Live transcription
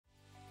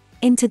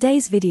In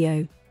today's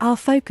video, our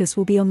focus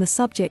will be on the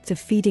subject of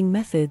feeding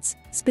methods,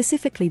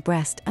 specifically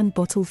breast and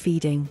bottle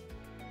feeding.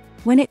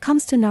 When it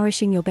comes to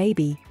nourishing your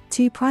baby,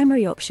 two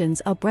primary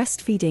options are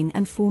breastfeeding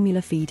and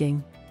formula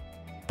feeding.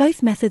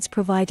 Both methods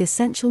provide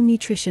essential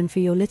nutrition for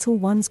your little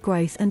one's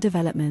growth and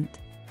development.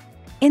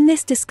 In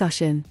this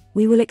discussion,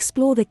 we will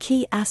explore the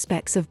key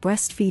aspects of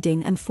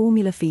breastfeeding and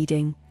formula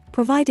feeding,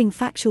 providing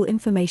factual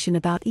information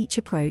about each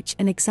approach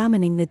and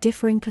examining the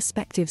differing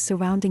perspectives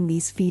surrounding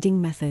these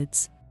feeding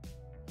methods.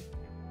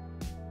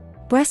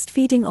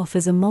 Breastfeeding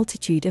offers a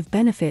multitude of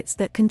benefits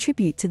that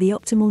contribute to the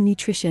optimal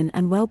nutrition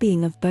and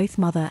well-being of both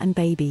mother and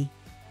baby.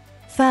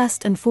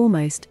 First and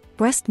foremost,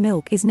 breast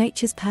milk is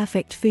nature's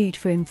perfect food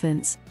for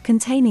infants,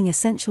 containing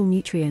essential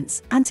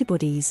nutrients,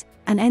 antibodies,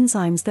 and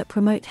enzymes that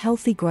promote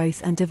healthy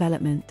growth and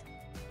development.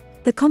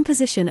 The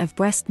composition of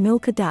breast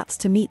milk adapts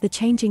to meet the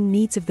changing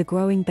needs of the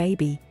growing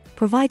baby,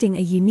 providing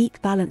a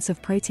unique balance of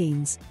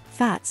proteins,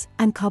 fats,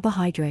 and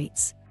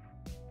carbohydrates.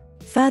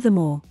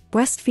 Furthermore,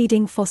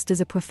 breastfeeding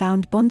fosters a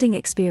profound bonding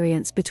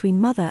experience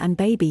between mother and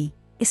baby,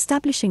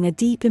 establishing a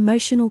deep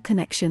emotional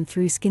connection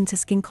through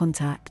skin-to-skin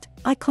contact,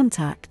 eye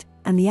contact,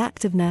 and the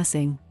act of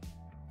nursing.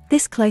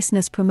 This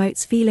closeness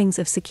promotes feelings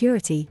of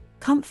security,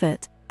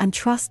 comfort, and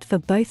trust for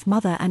both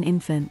mother and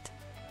infant.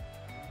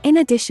 In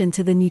addition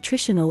to the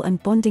nutritional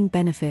and bonding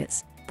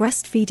benefits,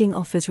 breastfeeding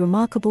offers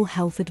remarkable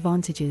health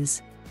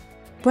advantages.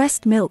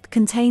 Breast milk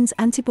contains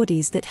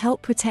antibodies that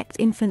help protect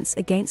infants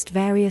against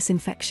various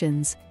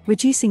infections,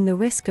 reducing the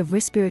risk of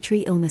respiratory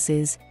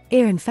illnesses,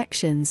 ear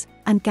infections,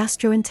 and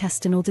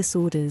gastrointestinal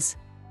disorders.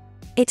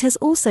 It has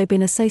also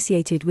been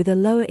associated with a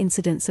lower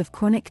incidence of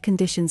chronic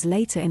conditions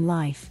later in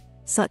life,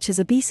 such as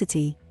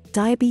obesity,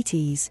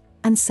 diabetes,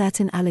 and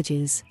certain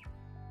allergies.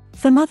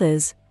 For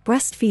mothers,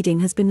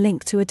 breastfeeding has been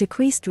linked to a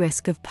decreased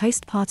risk of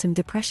postpartum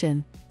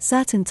depression,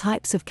 certain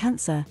types of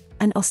cancer,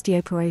 and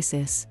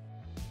osteoporosis.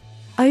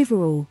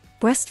 Overall,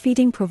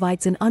 breastfeeding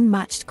provides an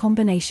unmatched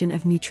combination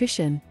of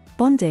nutrition,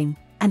 bonding,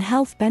 and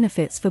health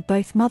benefits for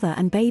both mother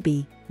and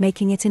baby,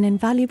 making it an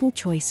invaluable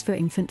choice for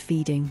infant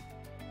feeding.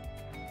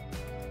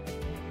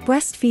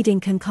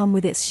 Breastfeeding can come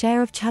with its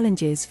share of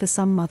challenges for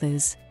some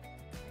mothers.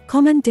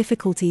 Common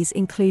difficulties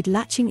include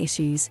latching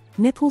issues,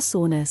 nipple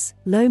soreness,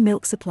 low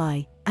milk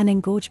supply, and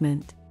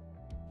engorgement.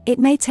 It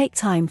may take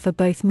time for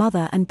both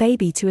mother and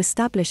baby to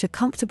establish a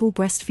comfortable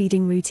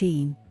breastfeeding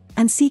routine,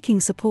 and seeking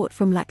support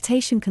from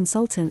lactation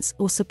consultants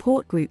or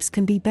support groups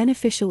can be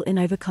beneficial in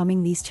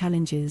overcoming these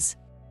challenges.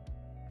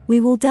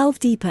 We will delve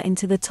deeper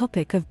into the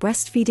topic of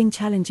breastfeeding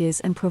challenges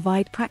and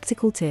provide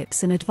practical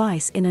tips and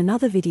advice in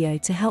another video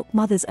to help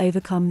mothers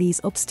overcome these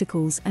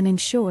obstacles and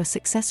ensure a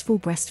successful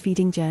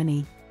breastfeeding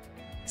journey.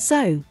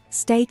 So,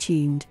 stay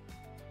tuned.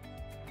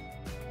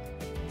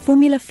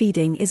 Formula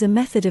feeding is a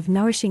method of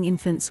nourishing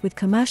infants with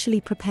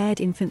commercially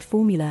prepared infant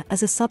formula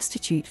as a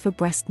substitute for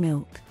breast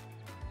milk.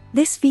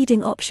 This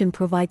feeding option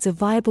provides a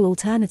viable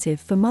alternative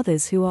for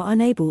mothers who are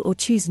unable or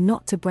choose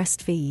not to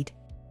breastfeed.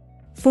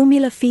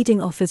 Formula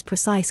feeding offers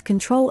precise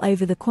control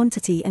over the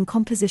quantity and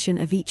composition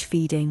of each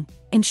feeding,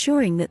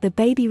 ensuring that the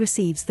baby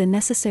receives the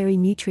necessary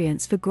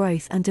nutrients for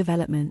growth and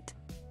development.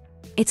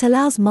 It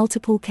allows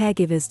multiple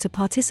caregivers to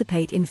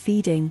participate in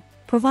feeding,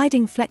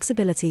 providing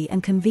flexibility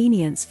and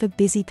convenience for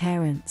busy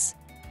parents.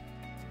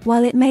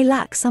 While it may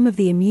lack some of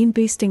the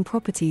immune-boosting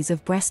properties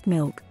of breast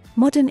milk,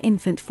 modern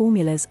infant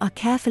formulas are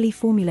carefully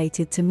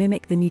formulated to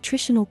mimic the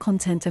nutritional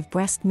content of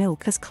breast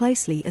milk as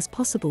closely as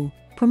possible,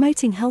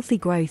 promoting healthy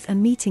growth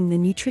and meeting the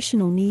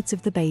nutritional needs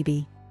of the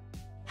baby.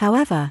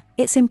 However,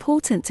 it's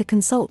important to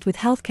consult with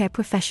healthcare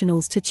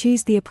professionals to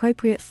choose the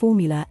appropriate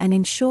formula and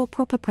ensure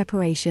proper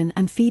preparation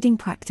and feeding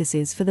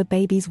practices for the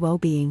baby's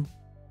well-being.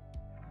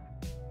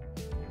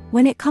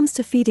 When it comes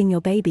to feeding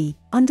your baby,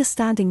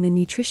 understanding the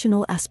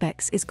nutritional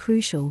aspects is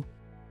crucial.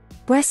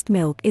 Breast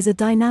milk is a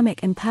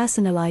dynamic and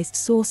personalized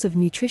source of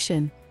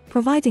nutrition,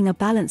 providing a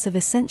balance of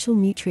essential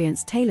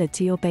nutrients tailored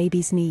to your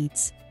baby's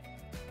needs.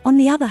 On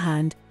the other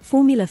hand,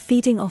 formula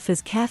feeding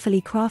offers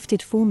carefully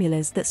crafted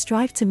formulas that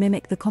strive to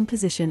mimic the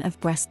composition of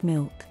breast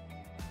milk.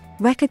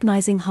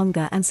 Recognizing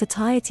hunger and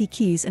satiety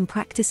cues and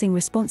practicing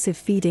responsive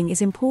feeding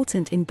is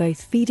important in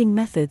both feeding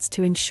methods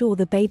to ensure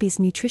the baby's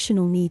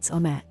nutritional needs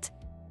are met.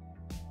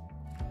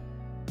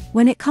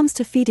 When it comes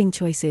to feeding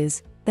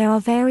choices, there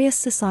are various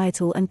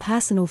societal and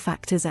personal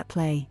factors at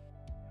play.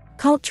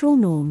 Cultural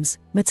norms,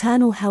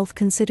 maternal health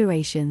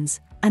considerations,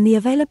 and the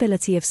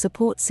availability of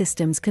support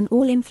systems can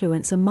all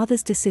influence a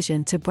mother's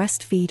decision to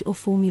breastfeed or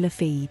formula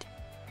feed.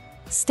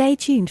 Stay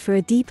tuned for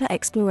a deeper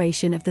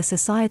exploration of the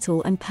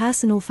societal and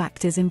personal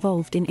factors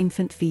involved in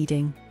infant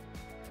feeding.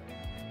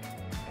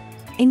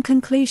 In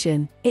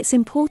conclusion, it's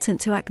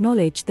important to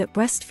acknowledge that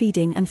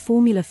breastfeeding and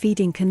formula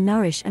feeding can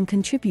nourish and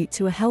contribute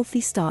to a healthy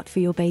start for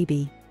your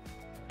baby.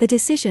 The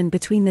decision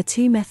between the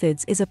two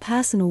methods is a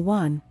personal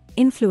one,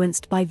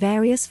 influenced by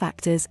various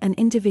factors and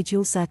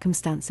individual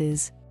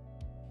circumstances.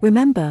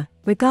 Remember,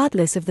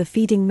 regardless of the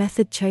feeding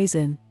method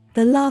chosen,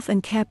 the love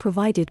and care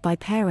provided by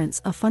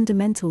parents are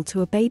fundamental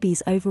to a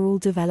baby's overall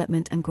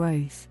development and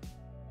growth.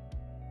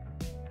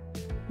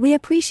 We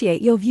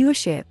appreciate your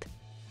viewership.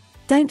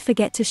 Don't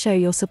forget to show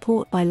your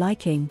support by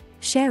liking,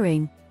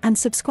 sharing, and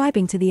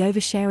subscribing to the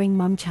Oversharing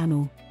Mum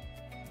channel.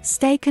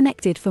 Stay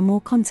connected for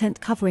more content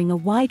covering a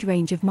wide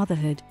range of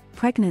motherhood,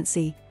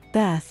 pregnancy,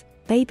 birth,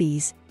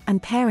 babies,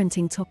 and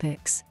parenting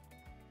topics.